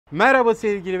Merhaba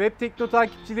sevgili web tekno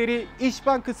takipçileri. İş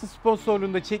Bankası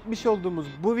sponsorluğunda çekmiş olduğumuz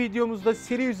bu videomuzda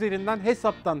Siri üzerinden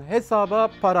hesaptan hesaba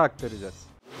para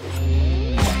aktaracağız.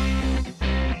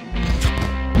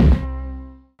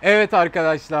 Evet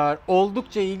arkadaşlar,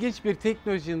 oldukça ilginç bir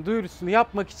teknolojinin duyurusunu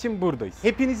yapmak için buradayız.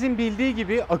 Hepinizin bildiği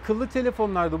gibi akıllı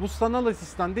telefonlarda bu sanal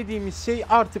asistan dediğimiz şey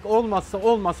artık olmazsa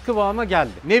olmaz kıvama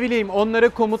geldi. Ne bileyim, onlara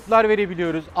komutlar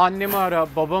verebiliyoruz. Annemi ara,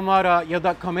 babamı ara ya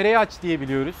da kamerayı aç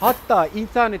diyebiliyoruz. Hatta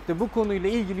internette bu konuyla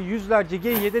ilgili yüzlerce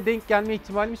geyiğe de denk gelme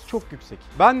ihtimalimiz çok yüksek.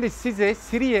 Ben de size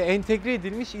Siri'ye entegre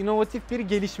edilmiş inovatif bir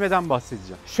gelişmeden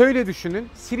bahsedeceğim. Şöyle düşünün,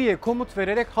 Siri'ye komut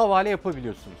vererek havale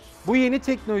yapabiliyorsunuz. Bu yeni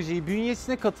teknolojiyi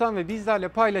bünyesine katan ve bizlerle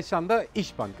paylaşan da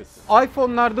İş Bankası.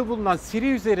 iPhone'larda bulunan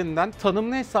Siri üzerinden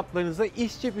tanımlı hesaplarınıza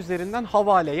İşCep üzerinden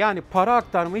havale yani para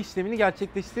aktarma işlemini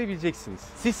gerçekleştirebileceksiniz.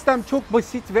 Sistem çok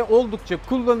basit ve oldukça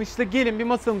kullanışlı. Gelin bir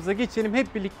masamıza geçelim,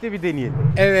 hep birlikte bir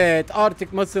deneyelim. Evet,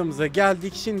 artık masamıza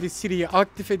geldik. Şimdi Siri'yi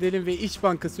aktif edelim ve İş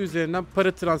Bankası üzerinden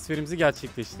para transferimizi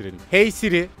gerçekleştirelim. Hey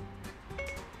Siri,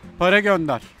 para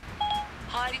gönder.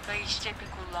 Harika, İşcep'i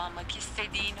kullanmak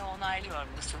istediğini onaylıyor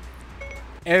musun?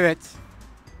 Evet.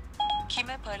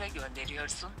 Kime para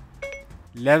gönderiyorsun?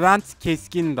 Levent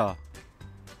Keskindağ.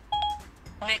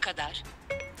 Ne kadar?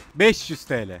 500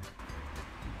 TL.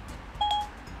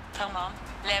 Tamam,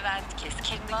 Levent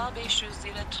Keskindağ 500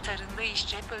 lira tutarında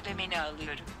İşcep ödemeni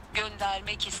alıyorum.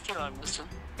 Göndermek istiyor musun?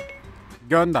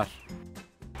 Gönder.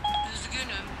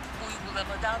 Üzgünüm,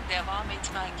 uygulamadan devam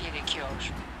etmen gerekiyor.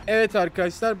 Evet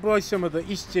arkadaşlar, bu aşamada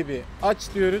İşcep'i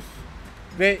aç diyoruz.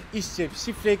 Ve İşcep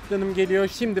şifre ekranım geliyor.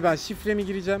 Şimdi ben şifremi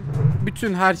gireceğim.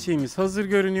 Bütün her şeyimiz hazır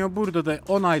görünüyor. Burada da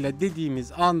onayla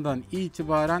dediğimiz andan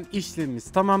itibaren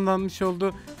işlemimiz tamamlanmış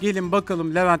oldu. Gelin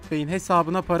bakalım Levent Bey'in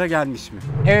hesabına para gelmiş mi?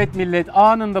 Evet millet,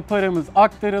 anında paramız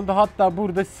aktarıldı. Hatta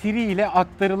burada Siri ile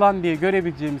aktarılan diye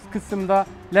görebileceğimiz kısımda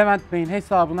Levent Bey'in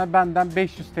hesabına benden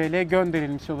 500 TL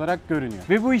gönderilmiş olarak görünüyor.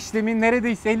 Ve bu işlemi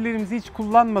neredeyse ellerimizi hiç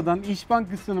kullanmadan İş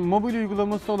Bankası'nın mobil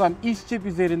uygulaması olan İşCep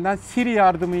üzerinden Siri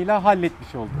yardımıyla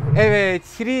halletmiş olduk. Evet,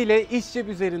 Siri ile İşCep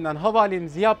üzerinden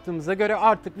havalemizi yaptığımıza göre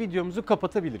artık videomuzu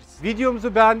kapatabiliriz.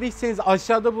 Videomuzu beğendiyseniz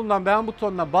aşağıda bulunan beğen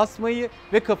butonuna basmayı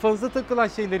ve kafanıza takılan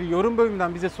şeyleri yorum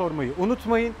bölümünden bize sormayı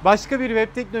unutmayın. Başka bir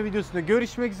web tekno videosunda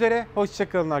görüşmek üzere.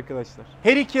 Hoşçakalın arkadaşlar.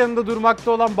 Her iki yanında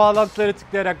durmakta olan bağlantılara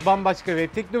tıklayarak bambaşka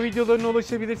web tekno videolarına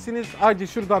ulaşabilirsiniz. Ayrıca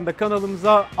şuradan da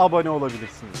kanalımıza abone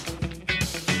olabilirsiniz.